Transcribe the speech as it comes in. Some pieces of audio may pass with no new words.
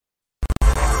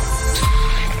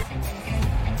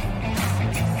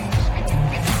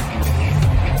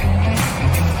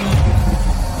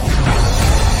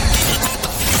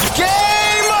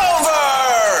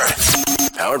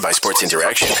Sports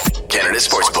Interaction, Canada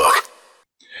Sportsbook.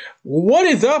 What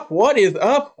is up? What is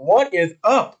up? What is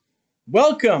up?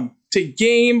 Welcome to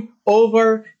Game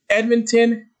Over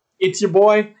Edmonton. It's your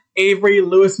boy, Avery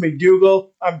Lewis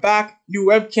McDougall. I'm back, new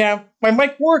webcam. My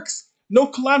mic works. No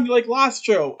calamity like last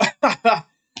show.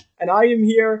 And I am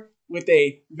here with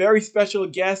a very special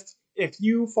guest. If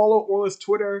you follow Orla's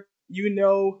Twitter, you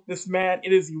know this man.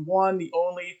 It is the one, the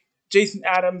only, Jason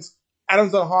Adams.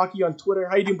 Adams on Hockey on Twitter.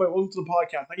 How you doing, buddy? Welcome to the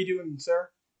podcast. How you doing, sir?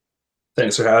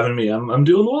 Thanks for having me. I'm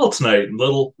doing well tonight.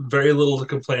 Very little to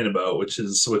complain about, which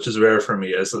is rare for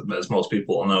me, as most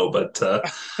people will know. But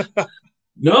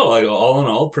no, like all in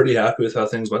all, pretty happy with how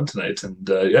things went tonight, and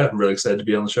I'm really excited to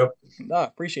be on the show. No, I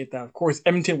appreciate that. Of course,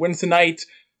 Edmonton wins tonight,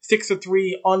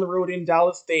 6-3 on the road in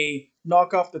Dallas. They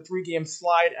knock off the 3-game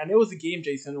slide, and it was a game,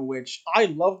 Jason, in which I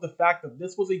love the fact that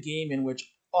this was a game in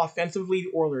which offensively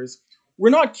the Oilers were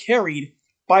not carried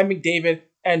by McDavid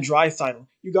and Draisaitl.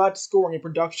 You got scoring and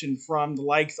production from the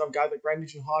likes of guys like Brandon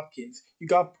Hopkins. You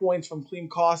got points from Klim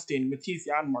Kostin, Matisse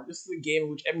Janmark. This is a game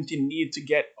in which Edmonton needed to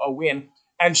get a win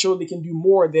and show they can do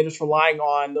more than just relying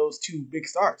on those two big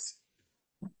stars.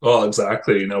 Well,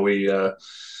 exactly.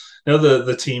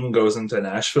 The team goes into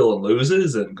Nashville and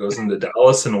loses, and goes into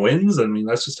Dallas and wins. I mean,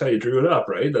 that's just how you drew it up,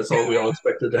 right? That's all we all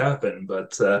expected to happen.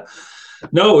 But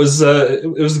no, it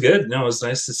was good. No, it was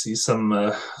nice to see some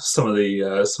of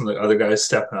the other guys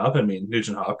stepping up. I mean,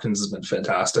 Nugent Hopkins has been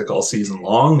fantastic all season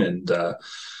long, and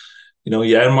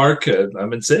Janmark, I've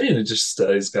been saying it just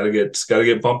he's got to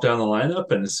get bumped down the lineup,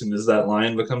 and as soon as that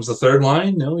line becomes the third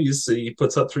line, he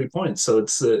puts up 3 points. So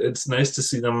it's nice to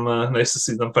see them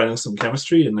finding some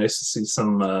chemistry, and nice to see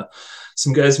some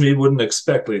guys maybe wouldn't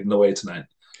expect leading the way tonight.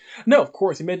 No, of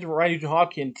course, you mentioned Ryan Nugent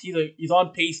Hopkins. He's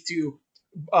on pace to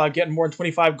getting more than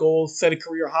 25 goals, set a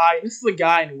career high. This is a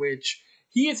guy in which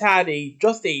he has had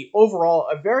overall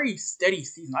a very steady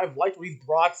season. I've liked what he's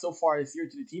brought so far this year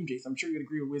to the team, Jason. I'm sure you'd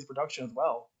agree with his production as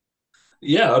well.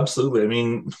 Yeah, absolutely. I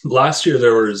mean, last year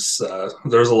there was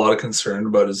a lot of concern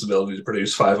about his ability to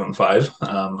produce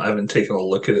 5-on-5. I haven't taken a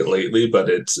look at it lately, but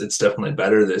it's definitely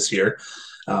better this year.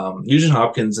 Nugent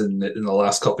Hopkins in the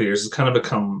last couple of years has kind of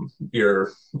become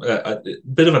a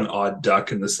bit of an odd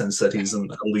duck in the sense that he's an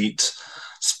elite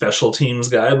special teams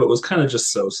guy, but was kind of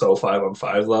just so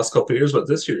 5-on-5 the last couple of years. But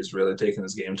this year he's really taken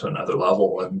his game to another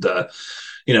level, and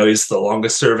he's the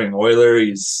longest serving Oiler.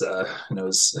 He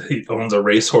owns a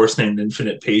racehorse named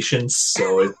Infinite Patience,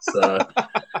 so it's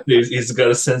he's got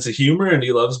a sense of humor, and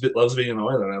he loves being an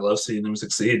Oiler, and I love seeing him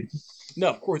succeed. No,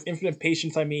 of course, Infinite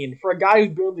Patience. I mean, for a guy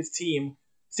who's built this team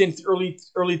since early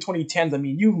 2010s, I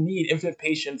mean, you need Infinite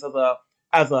Patience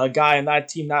as a guy in that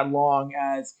team that long,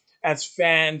 as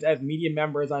fans, as media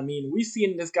members. I mean, we've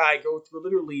seen this guy go through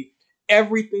literally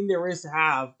everything there is to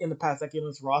have in the past decade on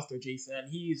this roster, Jason. And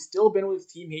he's still been with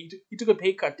his team. He took a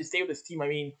pay cut to stay with his team. I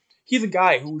mean, he's a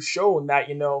guy who's shown that,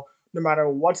 no matter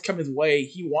what's come his way,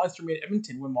 he wants to remain at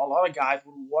Edmonton when a lot of guys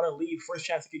would want to leave first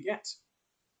chance he could get.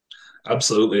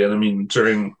 Absolutely. And I mean,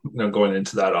 during going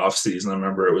into that offseason, I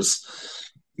remember it was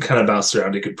kind of bounced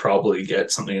around. He could probably get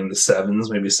something in the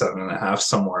 7s, maybe 7.5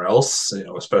 somewhere else,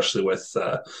 especially with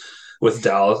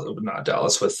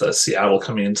Seattle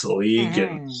coming into the league,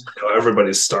 and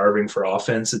everybody's starving for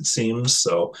offense, it seems.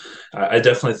 So I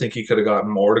definitely think he could have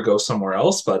gotten more to go somewhere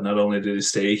else, but not only did he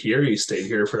stay here, he stayed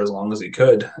here for as long as he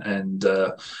could. And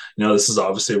this is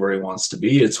obviously where he wants to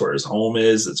be. It's where his home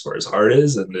is, it's where his heart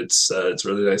is, and it's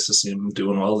really nice to see him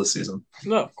doing well this season.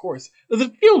 No, of course. Does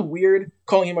it feel weird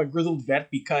calling him a grizzled vet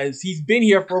because he's been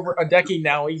here for over a decade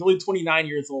now? He's only 29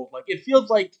 years old. Like, it feels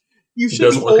like he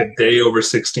doesn't look a day over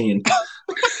 16.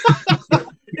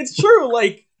 It's true.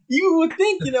 Like, you would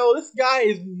think, this guy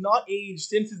is not aged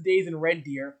since his days in Red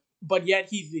Deer, but yet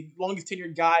he's the longest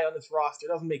tenured guy on this roster.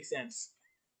 It doesn't make sense.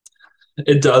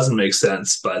 It doesn't make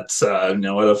sense, but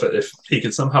if he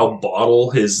could somehow bottle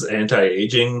his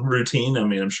anti-aging routine, I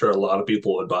mean, I'm sure a lot of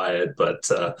people would buy it. But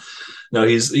no,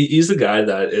 he's a guy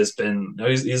that has been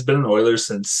he's been an Oiler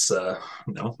since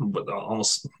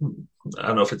almost, I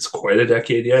don't know if it's quite a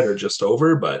decade yet or just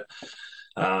over, but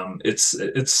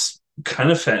it's kind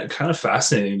of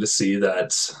fascinating to see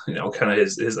that kind of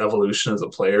his evolution as a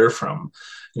player from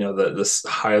this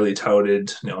highly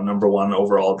touted number one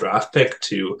overall draft pick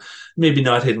to maybe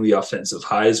not hitting the offensive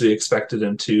highs we expected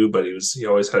him to, but he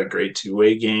always had a great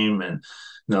two-way game. And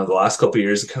the last couple of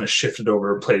years, he kind of shifted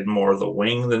over, played more of the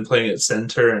wing than playing at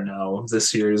center, and now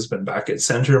this year he's been back at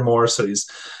center more. So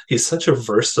he's such a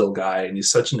versatile guy, and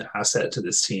he's such an asset to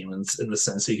this team in the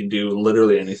sense he can do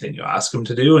literally anything you ask him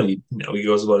to do, and he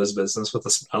goes about his business with a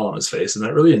smile on his face, and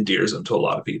that really endears him to a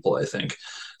lot of people, I think.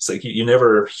 It's like you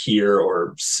never hear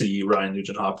or see Ryan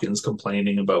Nugent-Hopkins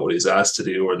complaining about what he's asked to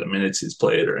do or the minutes he's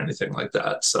played or anything like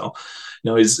that. So,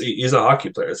 he's a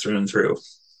hockey player through and through.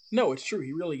 No, it's true.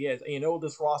 He really is. And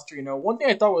this roster, one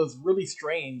thing I thought was really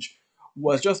strange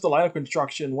was just the lineup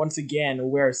construction once again,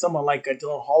 where someone like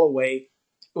Dylan Holloway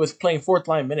was playing fourth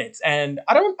line minutes. And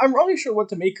I'm really sure what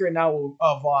to make here now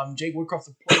of Jake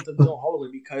Woodcroft's deployment of Dylan Holloway,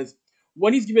 because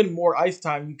when he's given more ice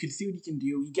time, you can see what he can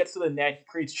do. He gets to the net, he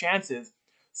creates chances.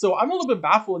 So I'm a little bit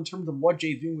baffled in terms of what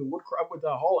Jay's doing with Woodcroft with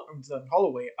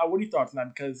Holloway. What are your thoughts on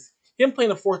that? Because him playing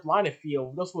the fourth line, I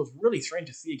feel this was really strange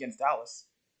to see against Dallas.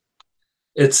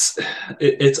 It's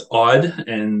odd,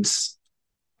 and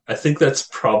I think that's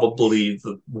probably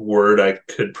the word I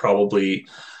could probably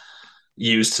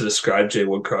use to describe Jay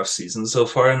Woodcroft's season so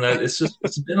far, and that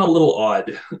it's been a little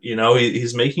odd.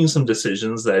 He's making some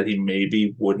decisions that he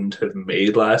maybe wouldn't have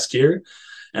made last year,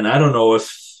 and I don't know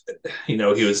if he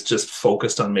was just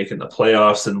focused on making the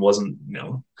playoffs and wasn't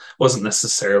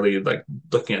necessarily like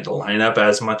looking at the lineup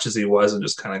as much as he was and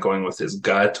just kind of going with his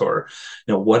gut, or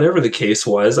whatever the case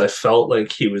was. I felt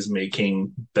like he was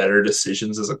making better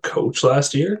decisions as a coach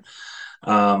last year.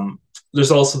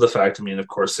 There's also the fact, of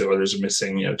course, the Oilers are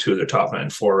missing, two of their top 9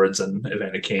 forwards, and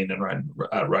Evander Kane and Ryan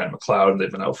McLeod. They've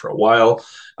been out for a while.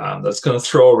 That's going to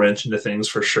throw a wrench into things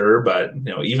for sure. But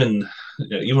even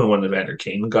when Evander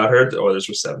Kane got hurt, the Oilers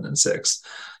were 7-6,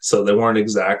 so they weren't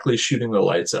exactly shooting the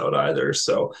lights out either.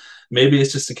 So maybe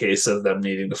it's just a case of them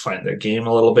needing to find their game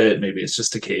a little bit. Maybe it's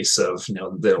just a case of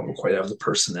they don't quite have the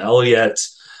personnel yet.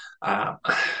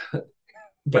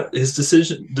 But his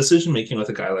decision making with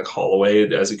a guy like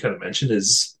Holloway, as you kind of mentioned,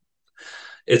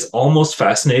 it's almost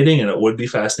fascinating, and it would be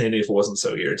fascinating if it wasn't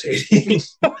so irritating.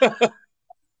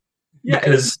 Yeah,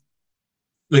 because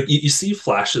like you see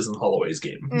flashes in Holloway's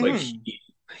game. Mm-hmm. Like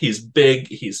he's big,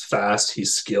 he's fast,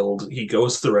 he's skilled, he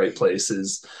goes to the right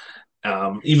places.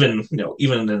 Even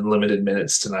in limited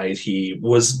minutes tonight, he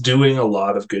was doing a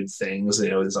lot of good things.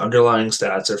 His underlying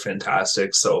stats are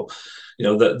fantastic. So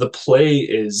the play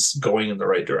is going in the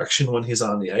right direction when he's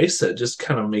on the ice. That just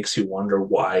kind of makes you wonder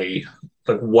why,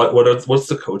 like what's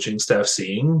the coaching staff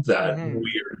seeing that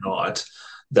we're not,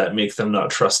 that make them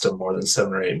not trust him more than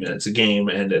 7 or 8 minutes a game.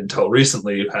 And until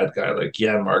recently, you've had a guy like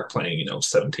Janmark playing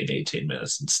 17, 18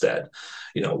 minutes instead.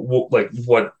 Like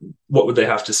what would they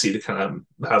have to see to kind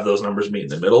of have those numbers meet in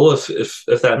the middle, if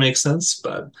that makes sense?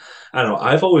 But I don't know.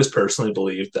 I've always personally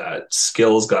believed that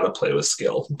skill's got to play with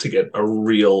skill to get a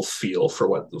real feel for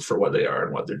what they are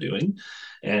and what they're doing.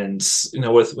 And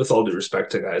with all due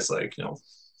respect to guys like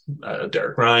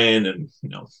Derek Ryan and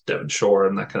Devin Shore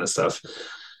and that kind of stuff,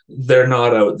 they're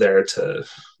not out there to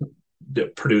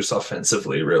produce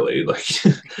offensively, really. Like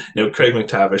Craig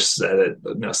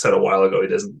McTavish said a while ago, he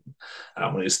doesn't,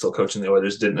 when he's still coaching the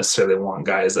Oilers, didn't necessarily want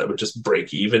guys that would just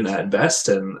break even at best,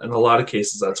 and in a lot of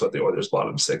cases that's what the Oilers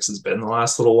bottom 6 has been the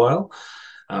last little while.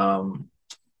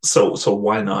 So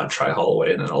why not try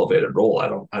Holloway in an elevated role? I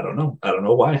don't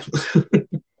know why.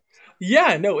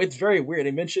 Yeah, no, it's very weird.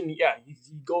 I mentioned, he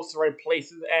goes to the right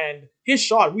places, and his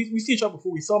shot, we see a shot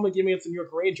before. We saw him again against the New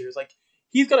York Rangers. Like,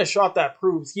 he's got a shot that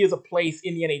proves he has a place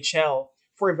in the NHL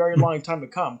for a very long time to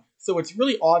come. So it's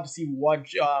really odd to see what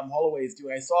Holloway is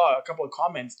doing. I saw a couple of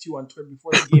comments, too, on Twitter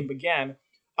before the game began.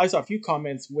 I saw a few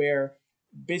comments where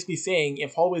basically saying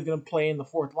if Holloway's going to play in the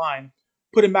fourth line,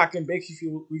 put him back in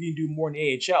Bakersfield, we can do more in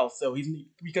the AHL. So he's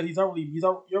not really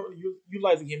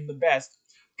utilizing him the best,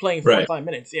 playing 45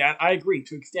 minutes. Yeah, I agree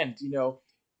to an extent.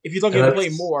 If he's not going to play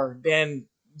more, then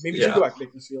maybe he should go back to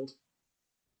Bakersfield.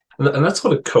 And that's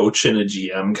what a coach and a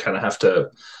GM kind of have to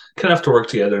work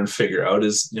together and figure out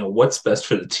is what's best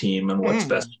for the team and what's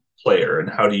best for the player, and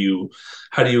how do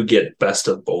you get best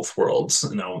of both worlds.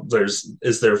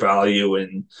 Is there value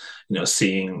in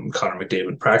seeing Connor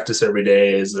McDavid practice every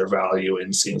day? Is there value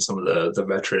in seeing some of the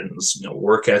veterans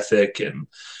work ethic and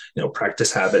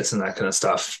practice habits and that kind of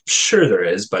stuff? Sure, there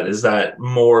is, but is that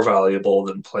more valuable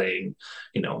than playing,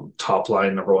 top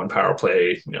line number 1 power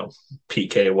play,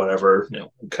 PK, whatever,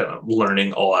 kind of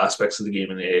learning all aspects of the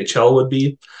game in the AHL would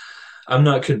be? I'm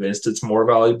not convinced it's more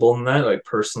valuable than that. Like,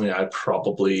 personally, I'd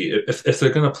probably, if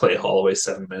they're going to play Holloway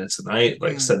 7 minutes a night,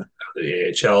 like send him to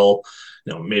the AHL,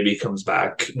 maybe he comes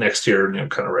back next year,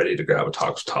 kind of ready to grab a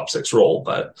top 6 role.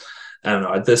 But I don't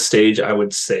know. At this stage, I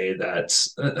would say that,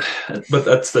 but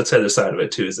that's the other side of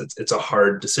it too. Is it's a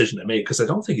hard decision to make because I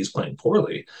don't think he's playing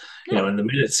poorly. Yeah. In the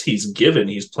minutes he's given,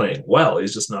 he's playing well.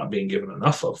 He's just not being given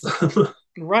enough of them.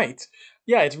 Right.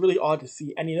 Yeah, it's really odd to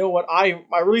see. And you know what? I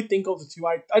really think also too.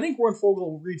 I think Warren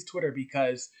Fogle reads Twitter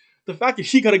because the fact that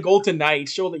he got a goal tonight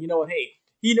showed that hey,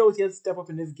 he knows he has to step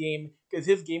up in his game, because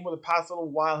his game over the past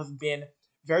little while has been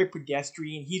very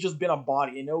pedestrian. He's just been a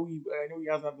body. I know he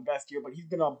hasn't had the best year, but he's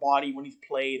been a body when he's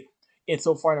played in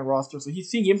so far in the roster. So he's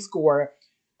seeing him score,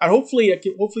 and hopefully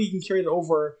he can carry it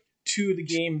over to the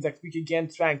games next week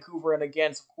against Vancouver and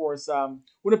against, of course,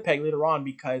 Winnipeg later on,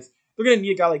 because they're going to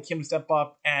need a guy like him to step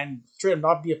up and straight up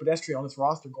not be a pedestrian on this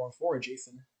roster going forward,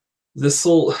 Jason. This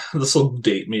will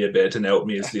date me a bit and out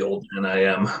me as the old man I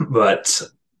am, but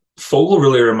Fogle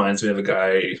really reminds me of a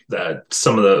guy that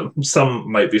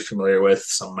some might be familiar with,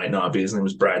 some might not be. His name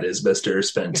is Brad Isbister.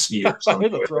 Spent years on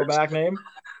There's a throwback name.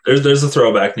 There's a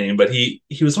throwback name, but he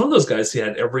was one of those guys. He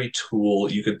had every tool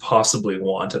you could possibly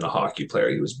want in a hockey player.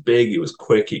 He was big, he was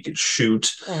quick, he could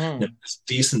shoot, he was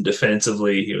decent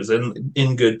defensively, he was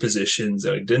in good positions.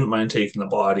 He didn't mind taking the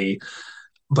body,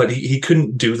 but he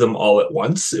couldn't do them all at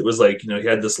once. It was like, he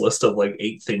had this list of like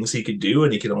 8 things he could do,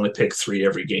 and he could only pick 3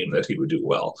 every game that he would do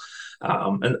well.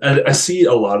 And I see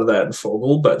a lot of that in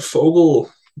Fogle, but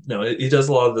Fogle, he does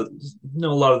a lot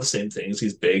of the same things.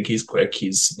 He's big, he's quick,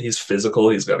 he's physical,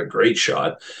 he's got a great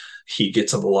shot. He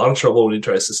gets in a lot of trouble when he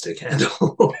tries to stick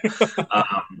handle.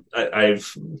 I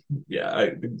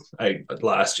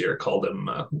last year called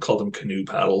him canoe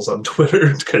paddles on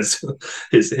Twitter because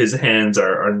his hands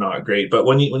are not great. But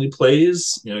when he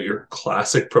plays, your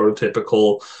classic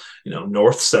prototypical,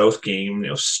 north-south game,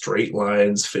 straight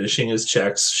lines, finishing his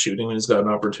checks, shooting when he's got an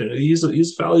opportunity, he's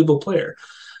a valuable player.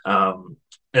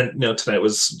 And tonight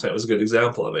was a good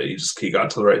example of it. He got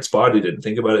to the right spot. He didn't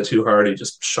think about it too hard. He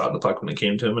just shot the puck when it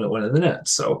came to him, and it went in the net.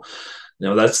 So,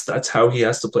 that's how he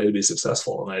has to play to be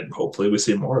successful. And hopefully we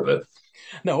see more of it.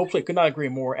 No, hopefully, could not agree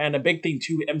more. And a big thing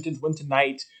too, Edmonton's win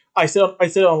tonight. I said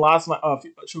on last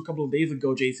show a couple of days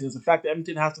ago, Jason, is the fact that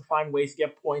Edmonton has to find ways to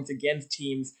get points against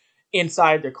teams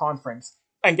inside their conference.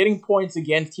 And getting points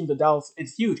against teams of Dallas,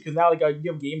 it's huge because now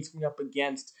you have games coming up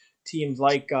against teams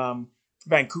like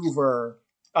Vancouver,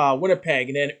 Winnipeg,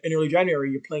 and then in early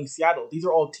January you're playing Seattle. These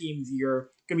are all teams you're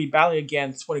going to be battling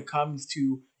against when it comes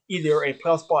to either a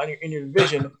playoff spot in your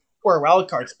division or a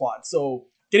wildcard spot. So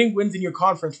getting wins in your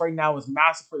conference right now is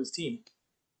massive for this team.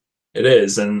 It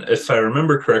is, and if I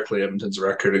remember correctly, Edmonton's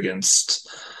record against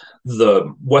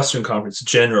the Western Conference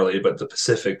generally, but the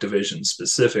Pacific Division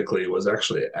specifically, was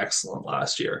actually excellent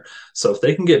last year. So if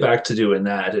they can get back to doing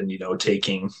that and,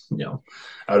 taking,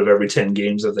 out of every 10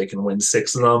 games, if they can win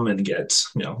 6 of them and get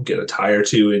a tie or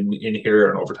 2 in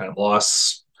here, an overtime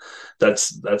loss,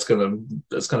 that's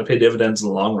gonna pay dividends in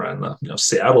the long run.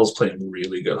 Seattle's playing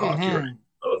really good hockey right now.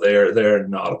 So they're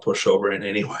not a pushover in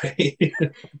any way.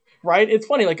 Right? It's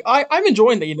funny. Like I'm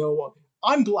enjoying that.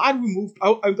 I'm glad we moved.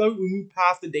 I'm glad we moved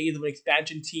past the days of an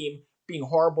expansion team being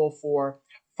horrible for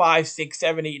 5, 6,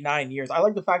 7, 8, 9 years. I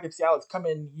like the fact that Seattle's come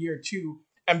in year 2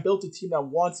 and built a team that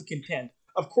wants to contend.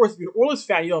 Of course, if you're an Oilers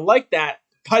fan, you don't like that.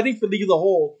 But I think for the league as a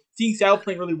whole, seeing Seattle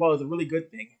playing really well is a really good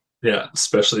thing. Yeah,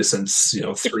 especially since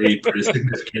 3 pretty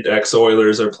significant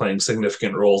ex-Oilers are playing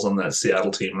significant roles on that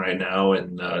Seattle team right now,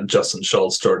 and Justin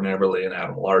Schultz, Jordan Eberle, and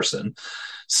Adam Larson.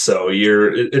 So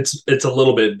it's a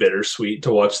little bit bittersweet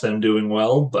to watch them doing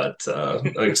well, but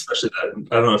especially that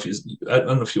I don't know if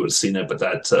you would have seen it, but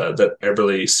that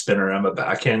Eberle spinner Emma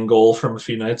backhand goal from a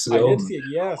few nights ago. I did see it,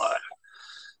 yes.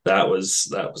 That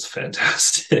was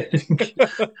fantastic.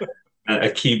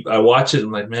 I watch it and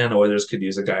I'm like, man, Oilers could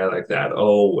use a guy like that.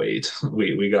 Oh wait,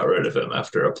 we got rid of him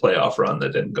after a playoff run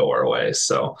that didn't go our way.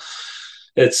 So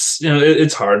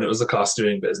it's hard. It was the cost of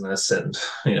doing business, and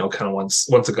kind of once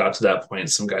it got to that point,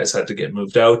 some guys had to get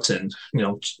moved out, and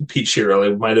Pete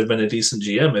Chiarelli might have been a decent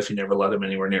GM if he never let him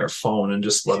anywhere near a phone and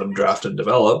just let him draft and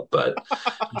develop. But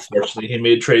unfortunately, he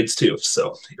made trades too.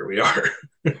 So here we are.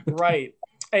 Right.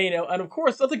 And of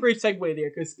course, that's a great segue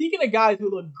there, because speaking of guys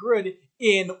who look good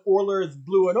in Oilers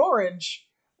blue and orange,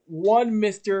 one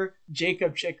Mr.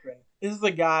 Jakob Chychrun. This is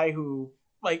a guy who,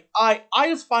 I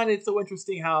just find it so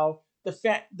interesting how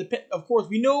of course,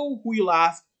 we know who you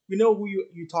ask, we know who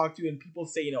you talk to, and people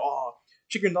say,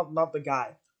 Chychrun's not the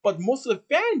guy. But most of the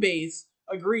fan base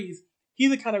agrees he's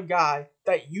the kind of guy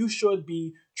that you should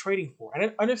be trading for.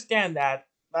 And I understand that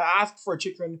the ask for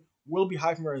Chychrun will be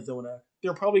high from Arizona.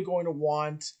 They're probably going to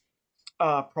want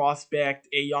a prospect,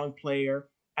 a young player,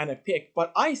 and a pick.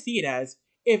 But I see it as,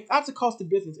 if that's a cost of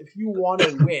business, if you want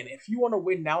to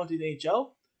win now into the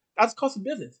NHL, that's cost of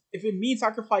business. If it means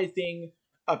sacrificing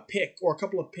a pick or a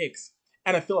couple of picks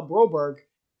and a Philip Broberg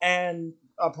and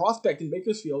a prospect in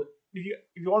Bakersfield, if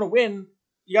you want to win,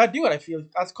 you got to do it. I feel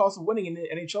that's cost of winning in the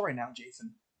NHL right now,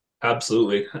 Jason.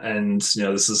 Absolutely. And,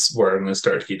 this is where I'm going to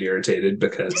start to get irritated,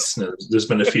 because there's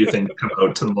been a few things come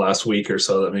out in the last week or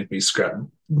so that make me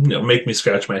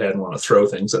scratch my head and want to throw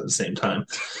things at the same time.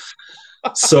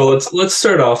 So let's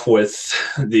start off with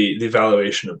the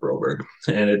evaluation of Broberg,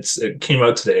 and it came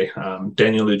out today.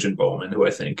 Daniel Nugent Bowman, who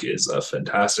I think is a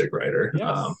fantastic writer,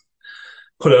 Yes.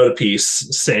 put out a piece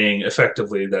saying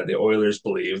effectively that the Oilers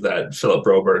believe that Philip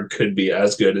Broberg could be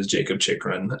as good as Jacob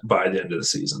Chikrin by the end of the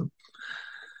season.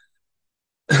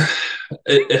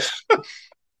 If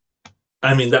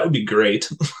I mean, that would be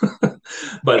great,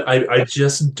 but I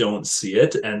just don't see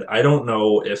it. And I don't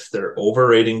know if they're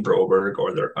overrating Broberg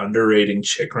or they're underrating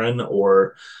Chikrin,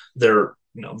 or they're,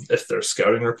 if their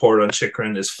scouting report on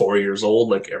Chikrin is 4 years old,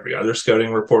 like every other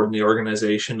scouting report in the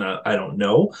organization. I don't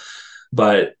know.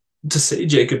 But to say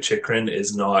Jacob Chikrin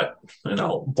is not, and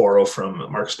I'll borrow from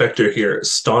Mark Spector here,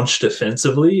 staunch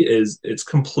defensively, it's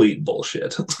complete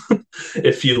bullshit.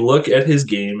 If you look at his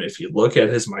game, if you look at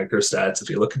his microstats,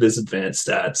 if you look at his advanced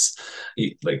stats,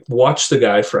 like watch the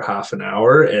guy for half an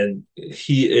hour, and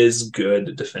he is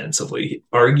good defensively.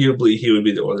 Arguably, he would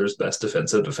be the Oilers' best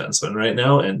defensive defenseman right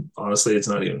now, and honestly, it's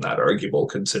not even that arguable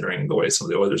considering the way some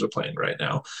of the Oilers are playing right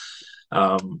now.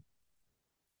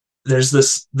 There's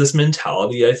this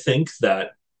mentality, I think,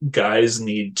 that guys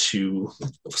need to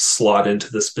slot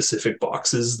into the specific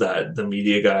boxes that the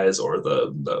media guys or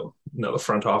the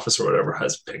front office or whatever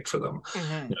has picked for them.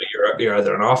 Mm-hmm. You're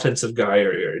either an offensive guy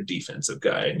or you're a defensive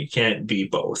guy, and you can't be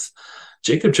both.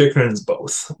 Jacob Chikrin's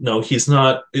both. No, he's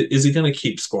not. Is he going to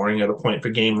keep scoring at a point per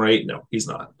game rate? No, he's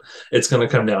not. It's going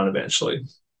to come down eventually.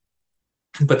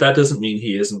 But that doesn't mean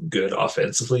he isn't good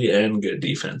offensively and good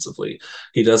defensively.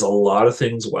 He does a lot of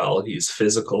things well. He's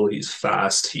physical. He's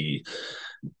fast. He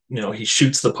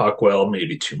shoots the puck well,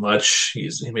 maybe too much. He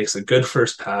makes a good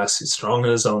first pass. He's strong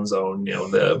in his own zone.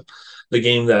 The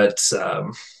game that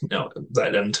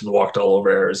that Edmonton walked all over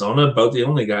Arizona, about the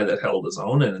only guy that held his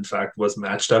own and in fact was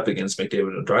matched up against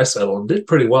McDavid and Draisaitl and did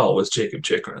pretty well was Jacob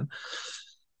Chikrin.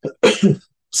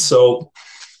 So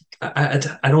I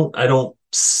don't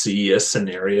see a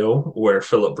scenario where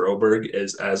Philip Broberg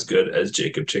is as good as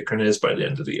Jacob Chikrin is by the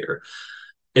end of the year.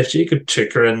 If Jacob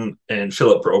Chikrin and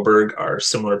Philip Broberg are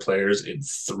similar players in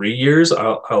 3 years,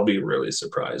 I'll be really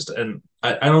surprised. And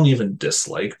I don't even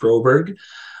dislike Broberg.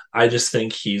 I just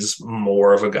think he's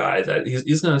more of a guy that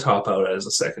he's going to top out as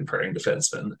a second pairing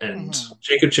defenseman. And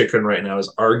Jacob Chikrin right now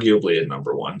is arguably a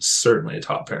number one, certainly a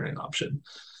top pairing option.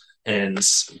 And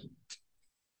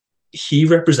he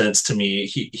represents to me,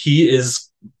 he is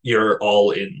your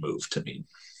all-in move to me.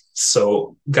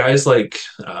 So guys like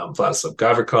Vladislav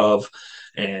Gavrikov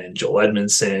and Joel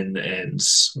Edmondson and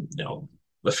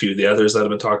a few of the others that have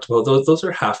been talked about, those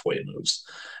are halfway moves.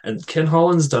 And Ken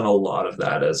Holland's done a lot of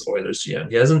that as Oilers GM.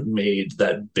 He hasn't made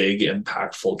that big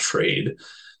impactful trade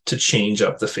to change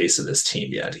up the face of this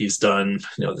team yet. He's done,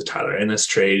 the Tyler Ennis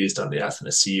trade. He's done the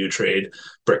Athanasiou trade.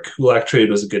 Brett Kulak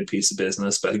trade was a good piece of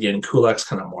business, but again, Kulak's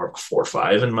kind of more of a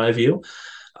 4-5 in my view.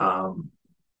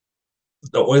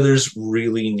 The Oilers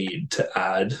really need to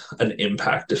add an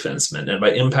impact defenseman. And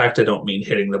by impact, I don't mean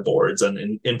hitting the boards. And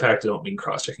in impact, I don't mean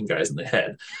cross-checking guys in the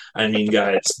head. I mean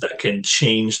guys that can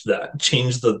change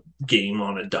the game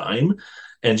on a dime.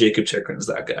 And Jacob Chikrin is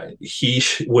that guy. He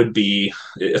would be,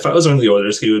 if I was on the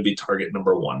Oilers, he would be target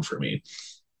number one for me.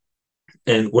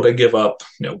 And would I give up,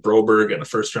 Broberg and a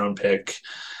first-round pick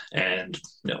and,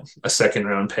 a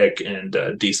second-round pick and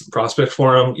a decent prospect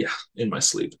for him? Yeah, in my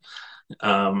sleep.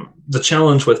 The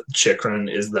challenge with Chikrin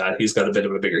is that he's got a bit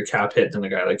of a bigger cap hit than a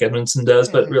guy like Edmondson does,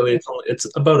 but really it's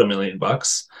about $1 million.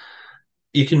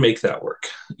 You can make that work.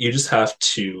 You just have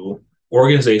to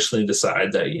organizationally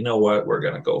decide that, we're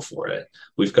going to go for it.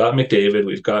 We've got McDavid,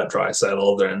 we've got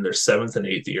Draisaitl, they're in their 7th and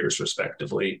 8th years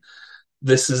respectively.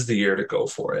 This is the year to go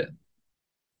for it.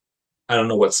 I don't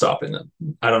know what's stopping them.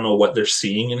 I don't know what they're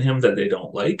seeing in him that they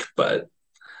don't like, but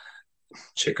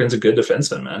Chikrin's a good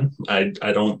defenseman, man.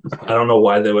 I don't know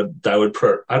why they would I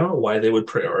don't know why they would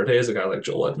prioritize a guy like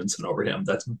Joel Edmondson over him.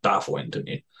 That's baffling to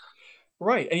me.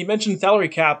 Right, and you mentioned salary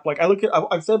cap. Like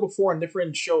I've said before on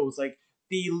different shows, like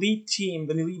the elite team,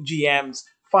 the elite GMs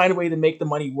find a way to make the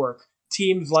money work.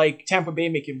 Teams like Tampa Bay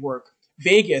make it work.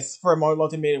 Vegas, for a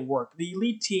moment, made it work. The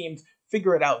elite teams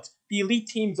figure it out. The elite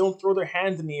teams don't throw their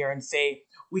hands in the air and say,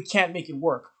 we can't make it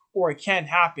work, or it can't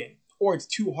happen, or it's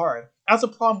too hard. That's a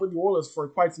problem with the Oilers for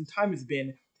quite some time has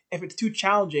been, if it's too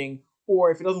challenging,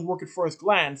 or if it doesn't work at first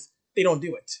glance, they don't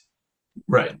do it.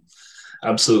 Right.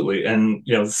 Absolutely. And,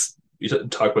 you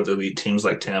talk about the elite teams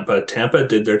like Tampa. Tampa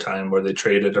did their time where they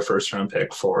traded a first-round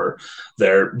pick for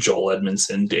their Joel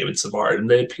Edmondson, David Savard, and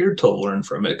they appeared to learn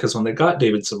from it because when they got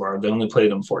David Savard, they only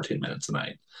played him 14 minutes a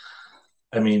night.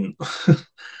 I mean,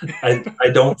 I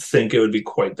don't think it would be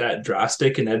quite that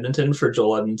drastic in Edmonton for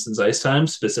Joel Edmondson's ice time,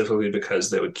 specifically because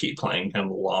they would keep playing him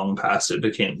long past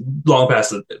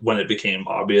when it became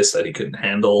obvious that he couldn't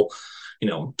handle,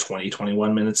 20,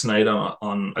 21 minutes a night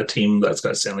on a team that's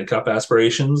got Stanley Cup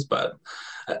aspirations. But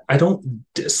I don't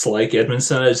dislike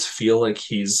Edmondson. I just feel like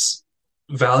he's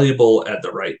valuable at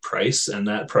the right price, and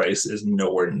that price is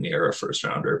nowhere near a first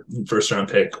round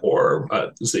pick or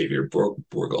Xavier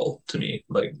Bourgault to me.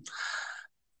 Like,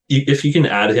 if you can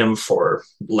add him for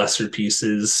lesser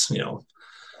pieces,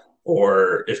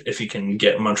 or if you can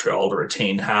get Montreal to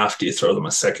retain half, do you throw them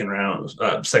a second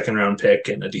round pick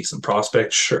and a decent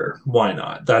prospect? Sure, why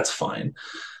not? That's fine.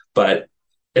 But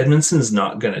Edmondson's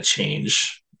not going to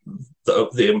change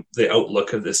the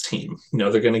outlook of this team.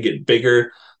 They're going to get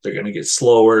bigger, they're going to get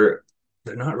slower,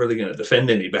 they're not really going to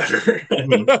defend any better. I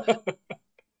mean,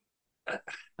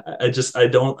 I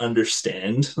don't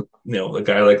understand, a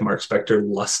guy like Mark Spector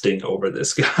lusting over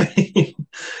this guy.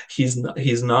 he's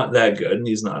not that good, and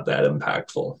he's not that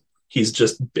impactful. He's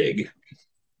just big.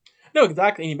 No,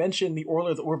 exactly. And you mentioned the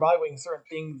Oilers overvaluing certain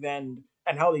things and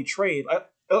how they trade.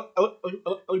 I'll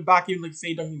back in, like,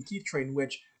 say, Duncan Keith trade, in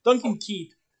which Duncan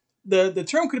Keith, the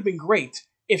term could have been great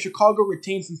if Chicago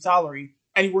retained some salary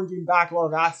and he weren't giving back a lot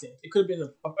of assets. It could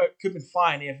have been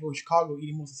fine if it was Chicago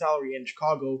eating most of the salary and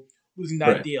Chicago losing that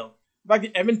Right. deal. The fact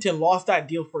that Edmonton lost that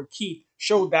deal for Keith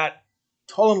showed that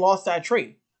Holland lost that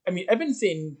trade. I mean,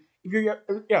 Edmonton, if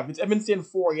it's Edmonton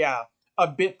for a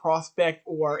bit prospect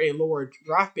or a lower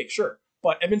draft pick, sure,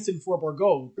 but Edmonton for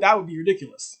Bourgault, that would be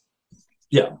ridiculous.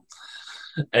 Yeah.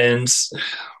 And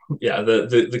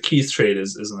the Keith trade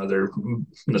is another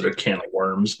can of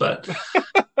worms, but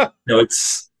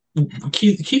it's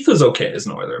Keith was okay as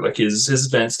an Oiler. Like, his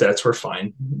advanced stats were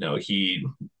fine.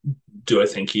 I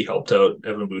think he helped out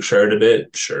Evan Bouchard a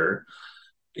bit? Sure.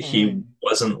 He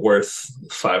wasn't worth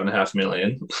 $5.5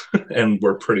 million, and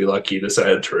we're pretty lucky he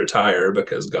decided to retire,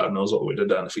 because God knows what we'd have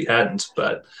done if he hadn't.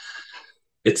 But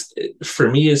for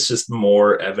me, it's just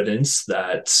more evidence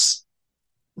that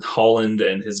Holland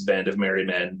and his band of merry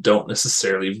men don't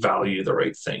necessarily value the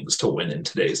right things to win in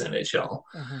today's NHL.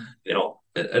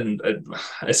 And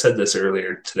I said this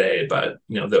earlier today, but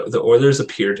the Oilers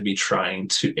appear to be trying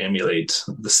to emulate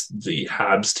the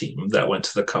Habs team that went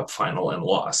to the Cup final and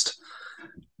lost.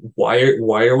 Why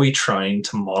are we trying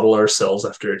to model ourselves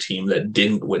after a team that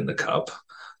didn't win the Cup,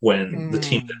 when the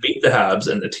team that beat the Habs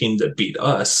and the team that beat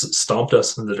us stomped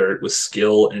us in the dirt with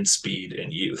skill and speed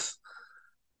and youth?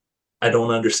 I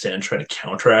don't understand trying to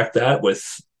counteract that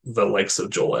with the likes of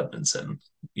Joel Edmondson.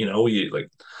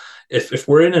 If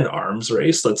we're in an arms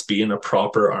race, let's be in a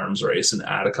proper arms race and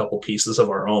add a couple pieces of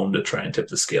our own to try and tip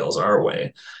the scales our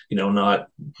way. Not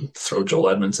throw Joel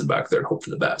Edmondson back there and hope for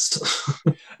the best.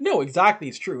 No, exactly,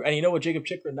 it's true. And with Jacob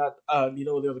Chikrin, there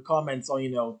were the comments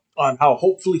on how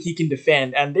hopefully he can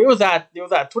defend. And there was that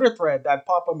Twitter thread that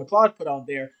Papa McLeod put out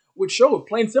there, which showed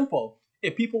plain simple.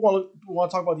 If people want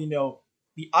to talk about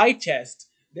the eye test,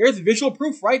 there's visual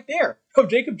proof right there of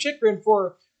Jacob Chikrin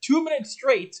for 2 minutes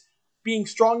straight being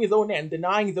strong his own end,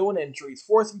 denying his own entries,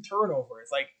 forcing turnovers.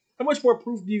 Like, how much more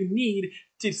proof do you need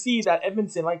to see that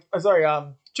Edmondson,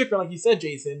 Chikrin, like you said,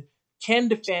 Jason, can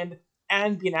defend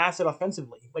and be an asset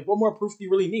offensively? Like, what more proof do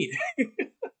you really need?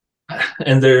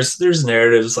 And there's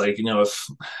narratives like,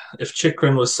 if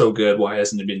Chikrin was so good, why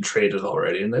hasn't he been traded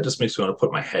already? And that just makes me want to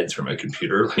put my head through my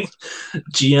computer. Like,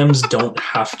 GMs don't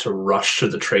have to rush to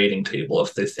the trading table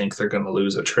if they think they're going to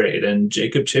lose a trade. And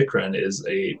Jacob Chikrin is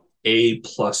A+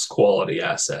 quality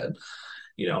asset.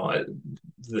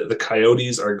 The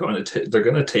Coyotes are going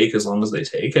to take as long as they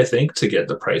take, I think, to get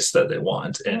the price that they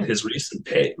want. And his recent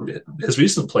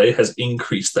play has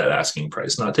increased that asking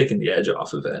price, not taking the edge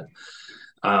off of it.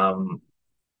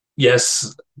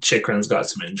 Yes, Chikrin's got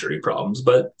some injury problems,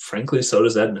 but frankly, so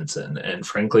does Edmondson. And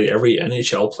frankly, every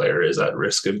NHL player is at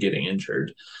risk of getting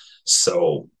injured.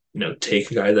 So,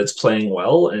 take a guy that's playing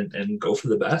well and go for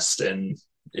the best. And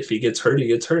if he gets hurt, he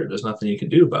gets hurt. There's nothing you can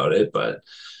do about it. But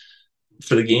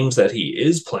for the games that he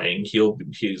is playing,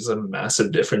 he's a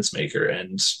massive difference maker.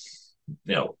 And,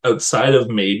 outside of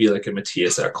maybe like a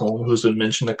Matthias Ekholm, who's been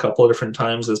mentioned a couple of different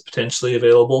times as potentially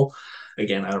available,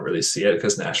 again, I don't really see it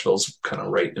because Nashville's kind of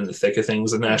right in the thick of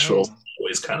things. And Nashville's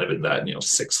always kind of in that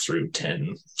 6 through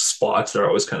 10 spots. They're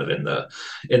always kind of in the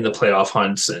playoff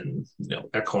hunts. And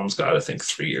Ekholm's got, I think,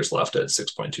 3 years left at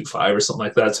 6.25 or something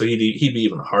like that. So he'd be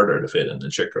even harder to fit in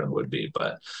than Chikrin would be.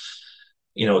 But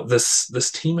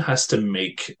this team has to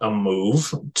make a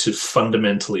move to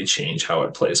fundamentally change how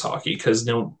it plays hockey. Because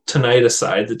tonight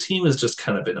aside, the team has just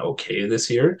kind of been okay this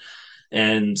year,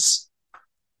 and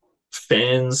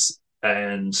fans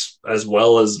and as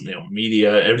well as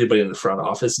media, everybody in the front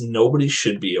office, nobody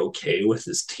should be okay with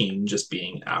this team just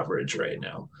being average right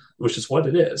now, which is what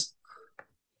it is.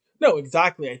 No,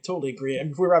 exactly. I totally agree. And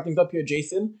before we wrap things up here,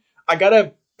 Jason, I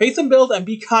gotta pay some bills and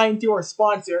be kind to our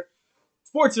sponsor,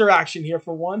 Sports Interaction, here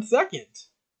for 1 second.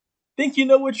 Think you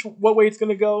know what way it's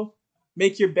gonna go?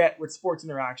 Make your bet with Sports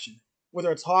Interaction.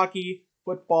 Whether it's hockey,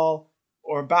 football,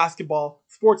 or basketball,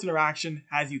 Sports Interaction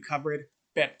has you covered.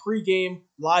 Bet pregame,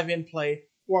 live in play,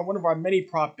 or on one of our many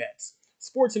prop bets.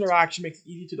 Sports Interaction makes it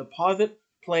easy to deposit,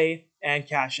 play, and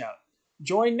cash out.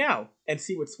 Join now and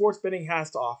see what sports betting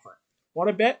has to offer. Want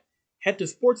to bet? Head to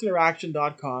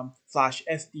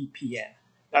sportsinteraction.com/SDPN.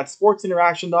 That's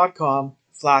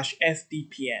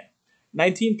sportsinteraction.com/SDPN.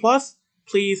 19 plus,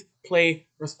 please play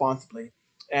responsibly.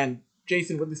 And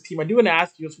Jason, with this team, I do want to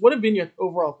ask you, what have been your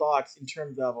overall thoughts in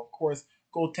terms of course,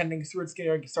 goaltending? Stuart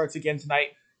Skinner starts again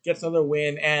tonight, gets another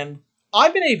win, and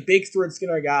I've been a big Stuart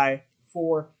Skinner guy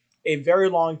for a very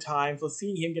long time, so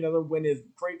seeing him get another win is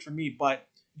great for me. But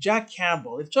Jack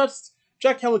Campbell,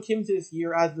 Jack Campbell came into this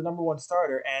year as the number one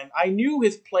starter, and I knew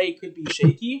his play could be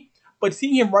shaky, but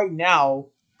seeing him right now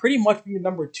pretty much being the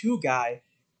number two guy,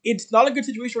 it's not a good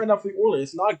situation right now for the Oilers.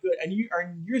 It's not good, and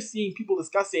you're seeing people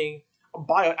discussing a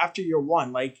buyout after year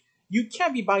one. Like, you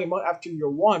can't be buying him out after year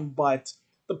one, but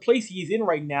the place he's in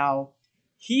right now,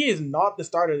 he is not the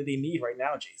starter that they need right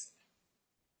now, Jason.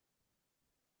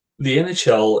 The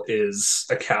NHL is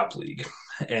a cap league,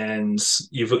 and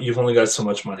you've only got so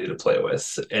much money to play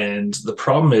with. And the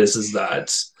problem is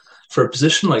that for a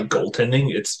position like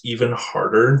goaltending, it's even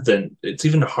harder to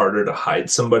hide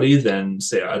somebody than,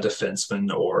 say, a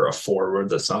defenseman or a forward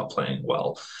that's not playing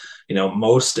well.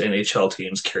 Most NHL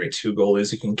teams carry two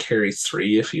goalies. You can carry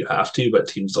three if you have to, but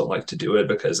teams don't like to do it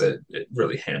because it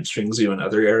really hamstrings you in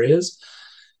other areas.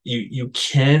 You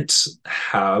can't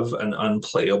have an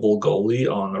unplayable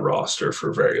goalie on the roster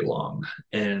for very long.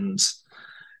 And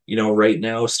right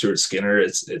now, Stuart Skinner,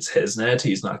 it's his net.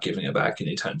 He's not giving it back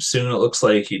anytime soon. It looks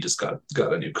like he just got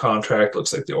a new contract.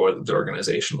 Looks like the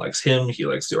organization likes him. He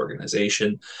likes the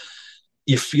organization.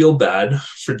 You feel bad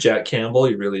for Jack Campbell,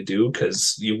 you really do,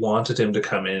 because you wanted him to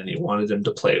come in, you wanted him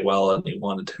to play well, and you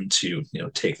wanted him to,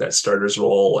 take that starter's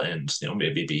role and,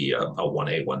 maybe be a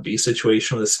 1A, 1B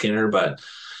situation with Skinner. But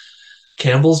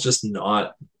Campbell's just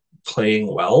not playing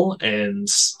well, and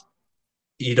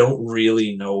you don't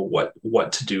really know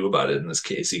what to do about it in this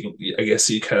case. I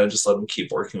guess you kind of just let him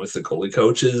keep working with the goalie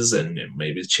coaches and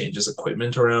maybe change his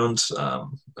equipment around.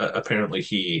 Apparently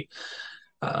he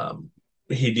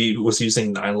was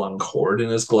using nylon cord in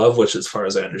his glove, which, as far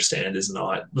as I understand, is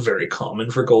not very common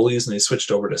for goalies. And he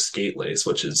switched over to skate lace,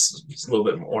 which is a little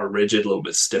bit more rigid, a little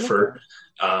bit stiffer.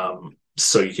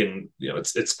 So you can,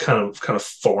 it's kind of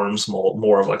forms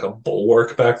more of like a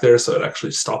bulwark back there, so it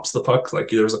actually stops the puck. Like,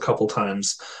 there was a couple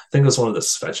times, I think it was one of the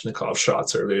Svechnikov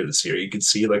shots earlier this year, you could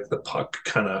see like the puck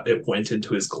it went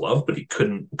into his glove, but he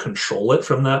couldn't control it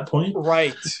from that point.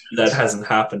 Right. That hasn't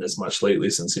happened as much lately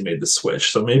since he made the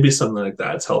switch. So maybe something like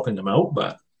that's helping him out,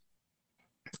 but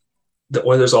the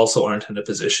Oilers also aren't in a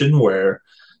position where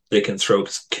they can throw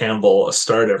Campbell a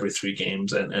start every 3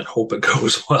 games and hope it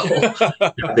goes well.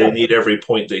 They need every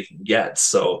point they can get.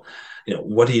 So,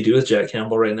 what do you do with Jack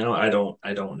Campbell right now? I don't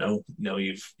know.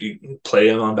 You play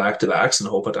him on back-to-backs and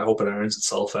hope it irons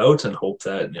itself out, and hope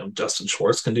that Justin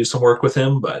Schwartz can do some work with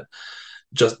him. But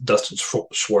Dustin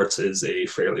Schwartz is a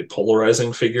fairly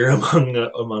polarizing figure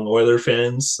among Oiler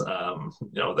fans.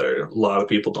 There a lot of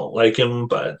people don't like him,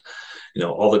 but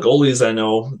all the goalies I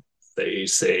know, they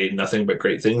say nothing but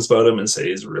great things about him and say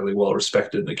he's really well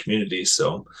respected in the community.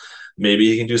 So maybe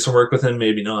he can do some work with him,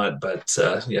 maybe not. But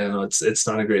it's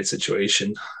not a great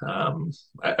situation.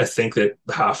 I think they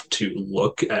have to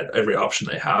look at every option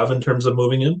they have in terms of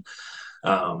moving him.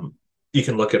 You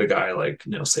can look at a guy like,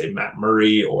 say Matt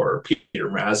Murray or Peter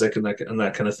Mrazek and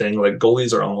that kind of thing. Like,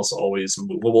 goalies are almost always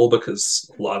movable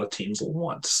because a lot of teams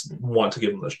want to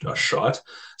give them a shot,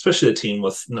 especially a team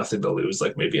with nothing to lose,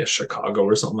 like maybe a Chicago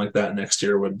or something like that next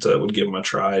year would give them a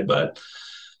try. But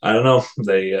I don't know.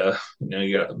 They,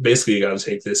 you got to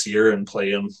take this year and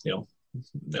play him,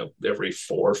 every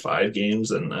 4 or 5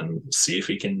 games and see if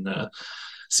he can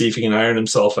iron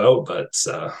himself out. But,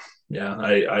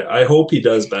 I hope he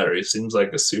does better. He seems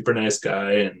like a super nice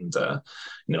guy, and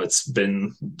it's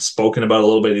been spoken about a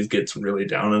little bit. He gets really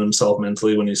down on himself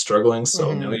mentally when he's struggling.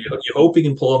 So you hope he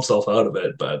can pull himself out of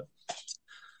it, but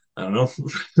I don't know.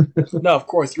 No, of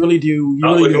course, you really do. You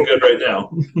Not really looking do. good right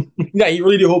now. Yeah, you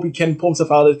really do hope he can pull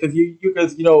himself out of it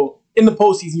because in the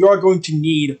postseason you are going to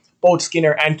need both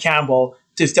Skinner and Campbell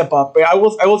to step up. But I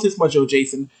will say this much, though,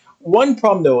 Jason. One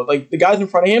problem though, like the guys in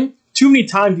front of him, too many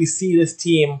times you see this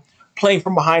team playing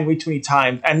from behind way too many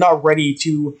times and not ready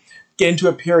to get into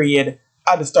a period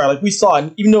at the start. Like we saw,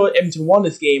 even though Edmonton won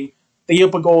this game, they gave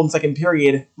up a goal in the second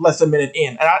period less than a minute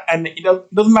in. And it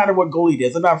doesn't matter what goalie it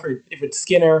is. It doesn't matter if it's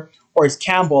Skinner or it's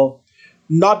Campbell.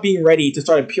 Not being ready to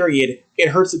start a period, it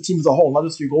hurts the team as a whole, not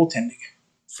just your goaltending.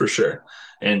 For sure.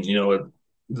 And,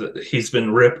 he's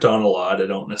been ripped on a lot. I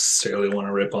don't necessarily want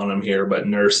to rip on him here, but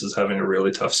Nurse is having a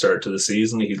really tough start to the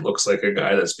season. He looks like a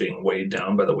guy that's being weighed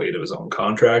down by the weight of his own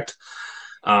contract.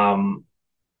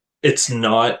 It's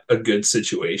not a good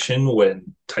situation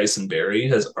when Tyson Barrie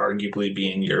has arguably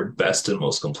been your best and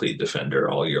most complete defender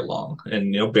all year long.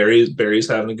 And, Barry's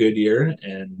having a good year,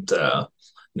 and,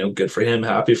 good for him,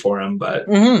 happy for him. But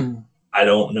I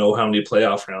don't know how many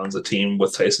playoff rounds a team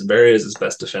with Tyson Barrie as his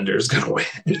best defender is going to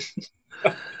win.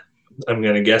 I'm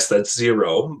going to guess that's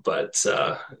 0, but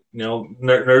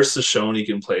Nurse has shown he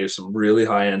can play some really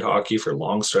high-end hockey for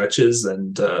long stretches,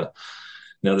 and there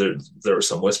were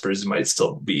some whispers he might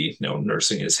still be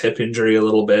nursing his hip injury a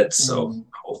little bit, so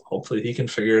hopefully he can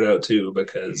figure it out too,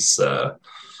 because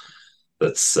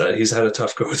he's had a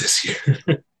tough go this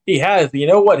year. He has. You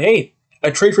know what? Hey, a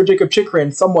trade for Jacob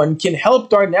Chychrun, someone can help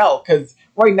Darnell, because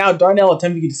right now Darnell, at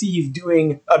times you can see he's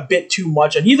doing a bit too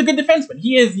much, and he's a good defenseman.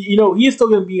 He is still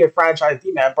going to be a franchise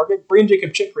D-man. Bring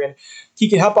Jacob Chychrun, he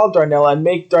can help out Darnell and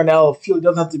make Darnell feel he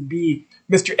doesn't have to be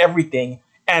Mr. Everything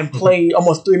and play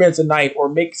almost 3 minutes a night or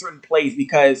make certain plays,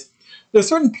 because there's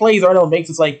certain plays Darnell makes.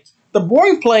 It's like the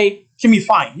boring play can be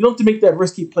fine. You don't have to make that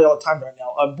risky play all the time,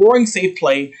 Darnell. A boring, safe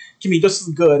play can be just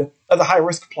as good as a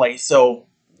high-risk play. So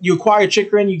you acquire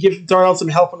Chychrun, you give Darnell some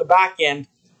help on the back end.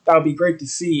 That would be great to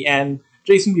see. And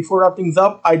Jason, before we wrap things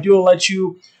up, I do want to let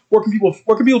you. Where can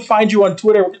people find you on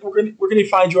Twitter? Where can they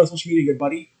find you on social media, good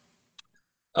buddy?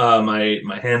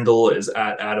 My handle is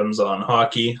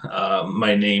 @AdamsOnHockey.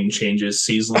 My name changes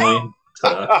seasonally.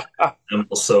 And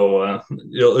also,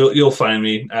 you'll find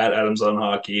me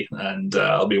 @AdamsOnHockey, and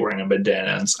I'll be wearing a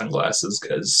bandana and sunglasses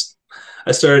because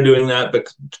I started doing that,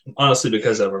 but honestly,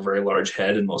 because I have a very large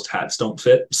head and most hats don't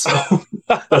fit. So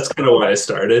that's kind of why I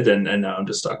started, and now I'm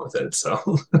just stuck with it.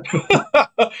 So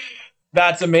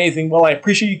that's amazing. Well, I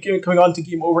appreciate you coming on to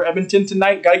Game Over Edmonton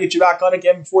tonight. Got to get you back on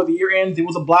again before the year ends. It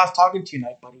was a blast talking to you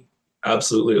tonight, buddy.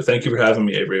 Absolutely. Thank you for having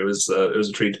me, Avery. It was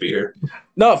a treat to be here.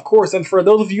 No, of course. And for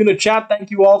those of you in the chat, thank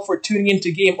you all for tuning in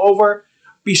to Game Over.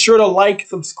 Be sure to like,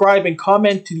 subscribe, and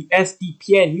comment to the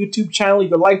SDPN YouTube channel.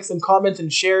 Your likes and comments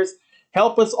and shares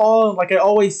help us all. Like I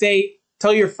always say,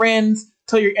 tell your friends,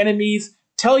 tell your enemies,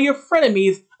 tell your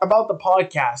frenemies about the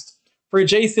podcast. For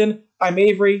Jason, I'm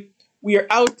Avery. We are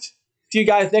out. See you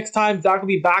guys next time. Zach will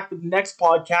be back with the next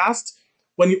podcast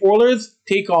when the Oilers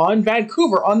take on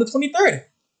Vancouver on the 23rd.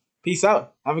 Peace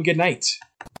out. Have a good night.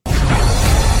 Game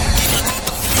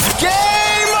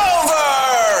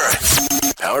over!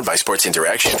 Powered by Sports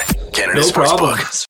Interaction, Canada Sportsbook.